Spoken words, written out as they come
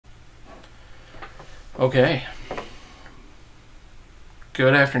Okay.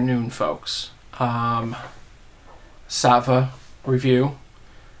 Good afternoon, folks. Saatva review,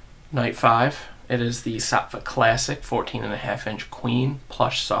 night 5. It is the Saatva Classic 14.5-inch Queen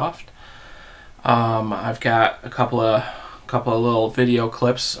Plush Soft. I've got a couple of little video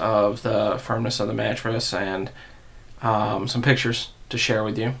clips of the firmness of the mattress and some pictures to share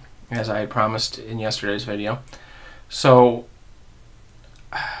with you, as I had promised in yesterday's video. So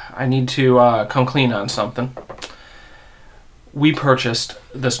I need to come clean on something. We purchased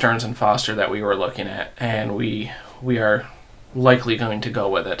the Stearns & Foster that we were looking at, and we are likely going to go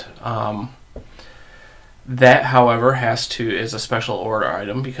with it. That, however, is a special order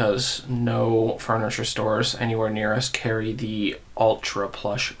item because no furniture stores anywhere near us carry the ultra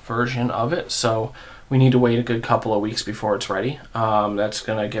plush version of it, so we need to wait a good couple of weeks before it's ready. That's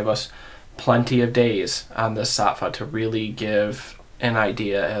going to give us plenty of days on this Saatva to really give an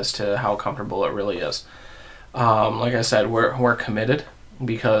idea as to how comfortable it really is. Like I said, we're committed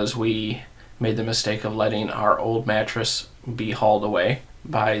because we made the mistake of letting our old mattress be hauled away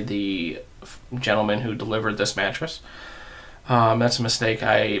by the gentleman who delivered this mattress. That's a mistake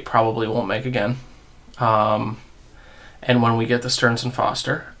I probably won't make again. And when we get the Stearns &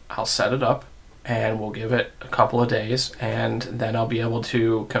 Foster, I'll set it up and we'll give it a couple of days, and then I'll be able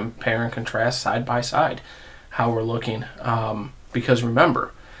to compare and contrast side by side how we're looking. Because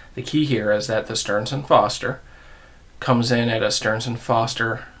remember, the key here is that the Stearns & Foster comes in at a Stearns &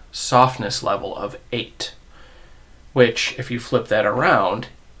 Foster softness level of 8, which, if you flip that around,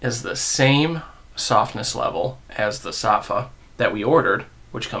 is the same softness level as the Saatva that we ordered,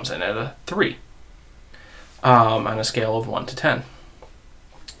 which comes in at a 3 on a scale of 1 to 10.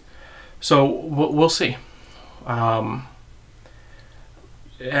 So we'll see.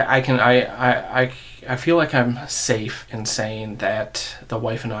 I feel like I'm safe in saying that the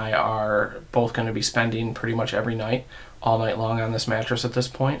wife and I are both going to be spending pretty much every night, all night long, on this mattress at this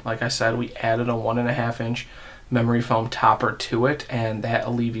point. Like I said, we added a 1.5-inch memory foam topper to it, and that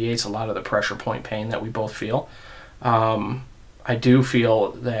alleviates a lot of the pressure point pain that we both feel. I do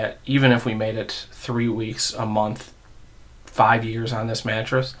feel that even if we made it 3 weeks, a month, 5 years on this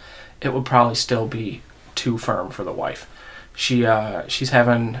mattress, it would probably still be too firm for the wife. She's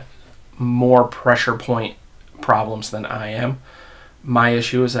having more pressure point problems than I am. My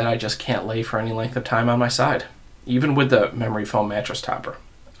issue is that I just can't lay for any length of time on my side, even with the memory foam mattress topper.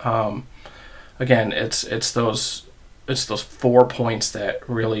 Again, it's those 4 points that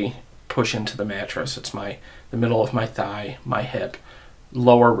really push into the mattress. It's the middle of my thigh, my hip,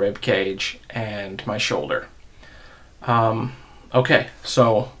 lower rib cage, and my shoulder. Okay,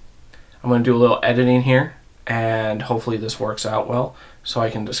 so I'm going to do a little editing here, and hopefully this works out well so I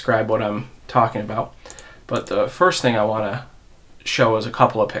can describe what I'm talking about. But the first thing I want to show is a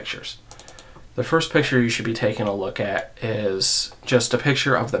couple of pictures. The first picture you should be taking a look at is just a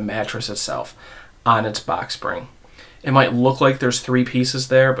picture of the mattress itself on its box spring. It might look like there's 3 pieces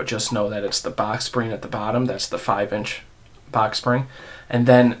there, but just know that it's the box spring at the bottom. That's the 5-inch box spring. And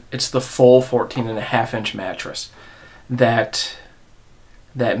then it's the full 14.5-inch mattress. That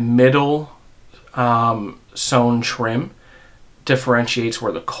middle sewn trim differentiates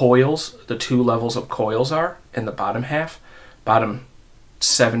where the coils, the 2 levels of coils, are in the bottom half, bottom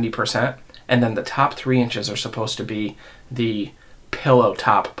 70%, and then the top 3 inches are supposed to be the pillow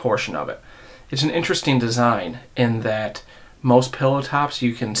top portion of it. It's an interesting design in that most pillow tops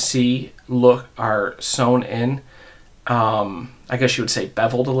you can see are sewn in, I guess you would say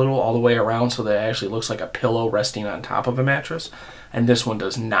beveled a little all the way around, so that it actually looks like a pillow resting on top of a mattress, and this one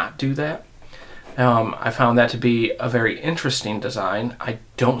does not do that. I found that to be a very interesting design. I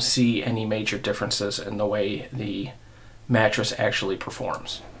don't see any major differences in the way the mattress actually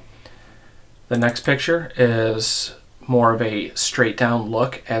performs. The next picture is more of a straight down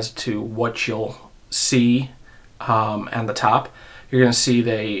look as to what you'll see on the top. You're going to see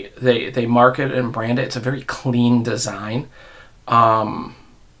they market and brand it. It's a very clean design.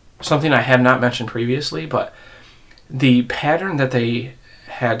 Something I have not mentioned previously, but the pattern that they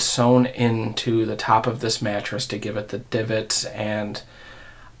had sewn into the top of this mattress to give it the divots, and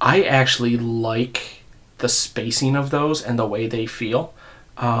I actually like the spacing of those and the way they feel.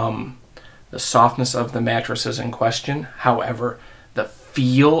 The softness of the mattress is in question. However, the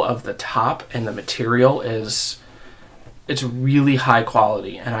feel of the top and the material it's really high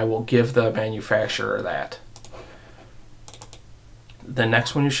quality, and I will give the manufacturer that. The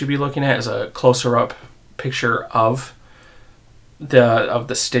next one you should be looking at is a closer up picture of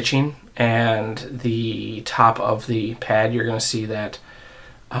the stitching and the top of the pad. You're going to see that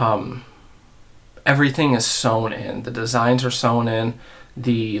everything is sewn in. The designs are sewn in.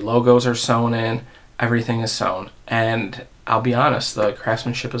 The logos are sewn in. Everything is sewn, and I'll be honest, the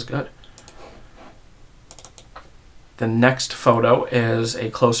craftsmanship is good. The next photo is a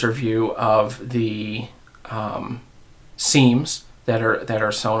closer view of the seams that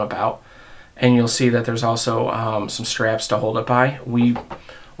are sewn about, and you'll see that there's also some straps to hold it by. We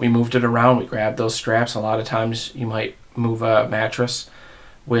moved it around. We grabbed those straps. A lot of times you might move a mattress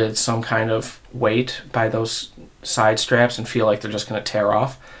with some kind of weight by those side straps and feel like they're just going to tear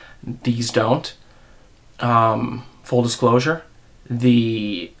off. These don't. Full disclosure,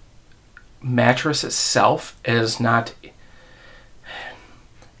 the mattress itself is not,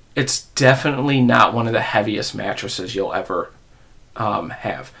 it's definitely not one of the heaviest mattresses you'll ever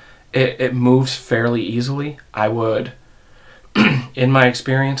have. It moves fairly easily. I would, in my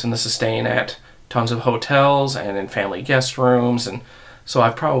experience, and this is staying at tons of hotels and in family guest rooms, and so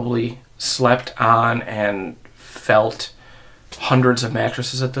I've probably slept on and felt hundreds of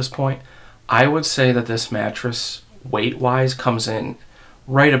mattresses at this point. I would say that this mattress, weight-wise, comes in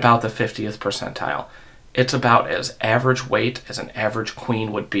right about the 50th percentile. It's about as average weight as an average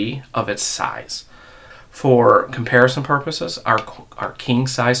queen would be of its size. For comparison purposes, our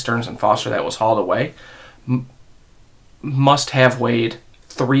king-size Stearns & Foster that was hauled away must have weighed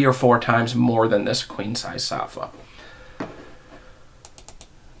 3 or 4 times more than this queen-size Saatva.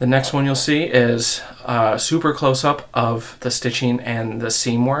 The next one you'll see is a super close-up of the stitching and the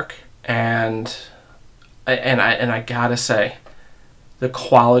seam work, and I gotta say, the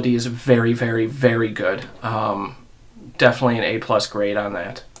quality is very, very, very good. Definitely an A+ grade on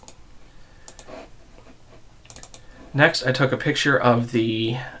that. Next, I took a picture of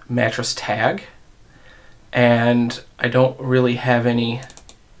the mattress tag, and I don't really have any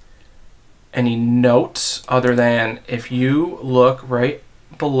notes other than if you look right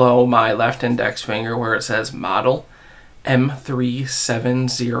below my left index finger where it says model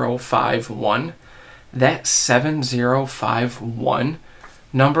M37051, that 7051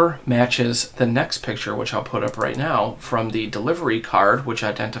 number matches the next picture, which I'll put up right now, from the delivery card, which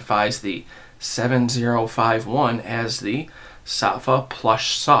identifies the 7051 as the Saatva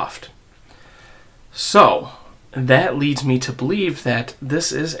Plush Soft. So that leads me to believe that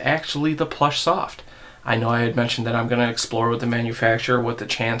this is actually the Plush Soft. I know I had mentioned that I'm going to explore with the manufacturer what the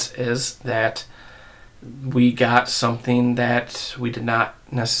chance is that we got something that we did not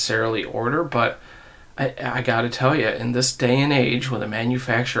necessarily order, but I got to tell you, in this day and age, with a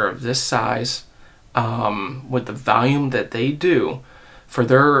manufacturer of this size, with the volume that they do, for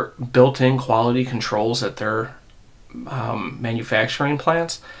their built-in quality controls at their manufacturing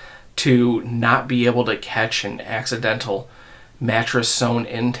plants, to not be able to catch an accidental mattress sewn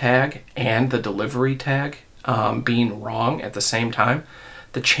in tag and the delivery tag being wrong at the same time,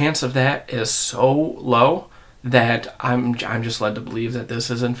 the chance of that is so low that I'm just led to believe that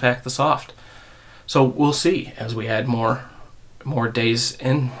this is in fact the soft. So we'll see as we add more days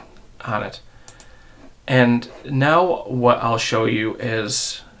in on it. And now what I'll show you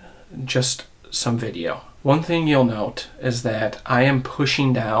is just some video. One thing you'll note is that I am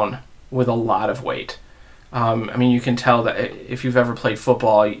pushing down with a lot of weight. I mean, you can tell that if you've ever played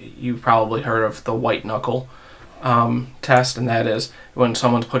football, you've probably heard of the white knuckle test, and that is when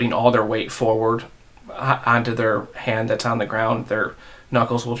someone's putting all their weight forward onto their hand that's on the ground, their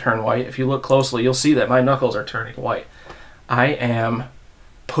knuckles will turn white. If you look closely, you'll see that my knuckles are turning white. I am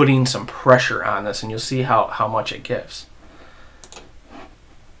putting some pressure on this, and you'll see how much it gives.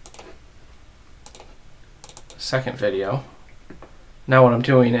 Second video. Now what I'm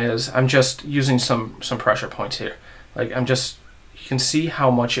doing is I'm just using some pressure points here. Like you can see how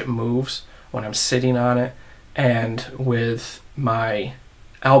much it moves when I'm sitting on it, and with my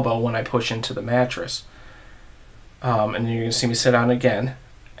elbow when I push into the mattress. And you can see me sit on it again,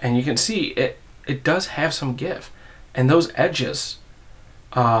 and you can see it does have some give. And those edges,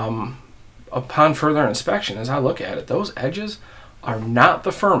 upon further inspection, as I look at it, those edges are not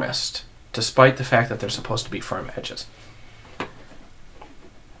the firmest, despite the fact that they're supposed to be firm edges.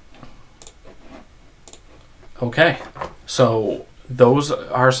 Okay, so those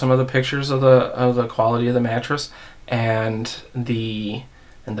are some of the pictures of the quality of the mattress and the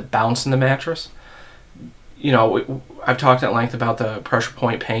bounce in the mattress. You know, I've talked at length about the pressure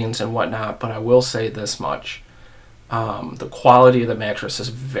point pains and whatnot, but I will say this much. The quality of the mattress is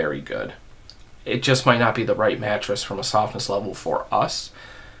very good. It just might not be the right mattress from a softness level for us.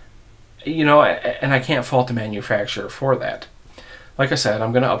 You know, and I can't fault the manufacturer for that. Like I said,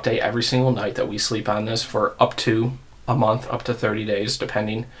 I'm going to update every single night that we sleep on this for up to a month, up to 30 days,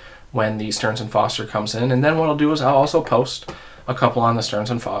 depending when the Stearns & Foster comes in. And then what I'll do is I'll also post a couple on the Stearns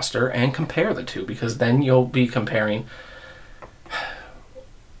 & Foster and compare the two, because then you'll be comparing.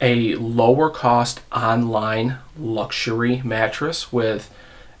 a lower cost online luxury mattress with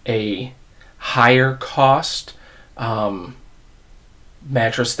a higher cost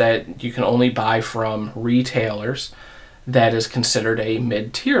mattress that you can only buy from retailers that is considered a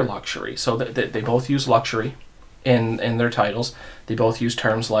mid-tier luxury. So they both use luxury in their titles. They both use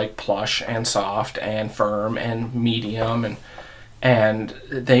terms like plush and soft and firm and medium, and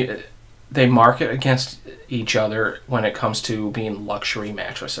they market against each other when it comes to being luxury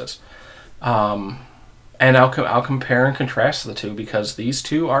mattresses. And I'll compare and contrast the two, because these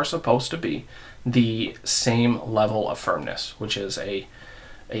two are supposed to be the same level of firmness, which is a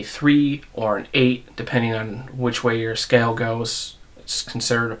 3 or an 8, depending on which way your scale goes. It's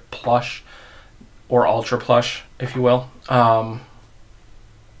considered a plush or ultra plush, if you will. And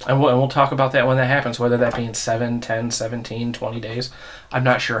we'll talk about that when that happens, whether that be in 7, 10, 17, 20 days. I'm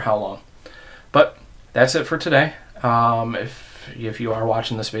not sure how long. But that's it for today. If you are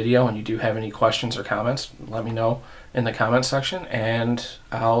watching this video and you do have any questions or comments, let me know in the comments section, and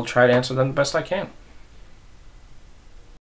I'll try to answer them the best I can.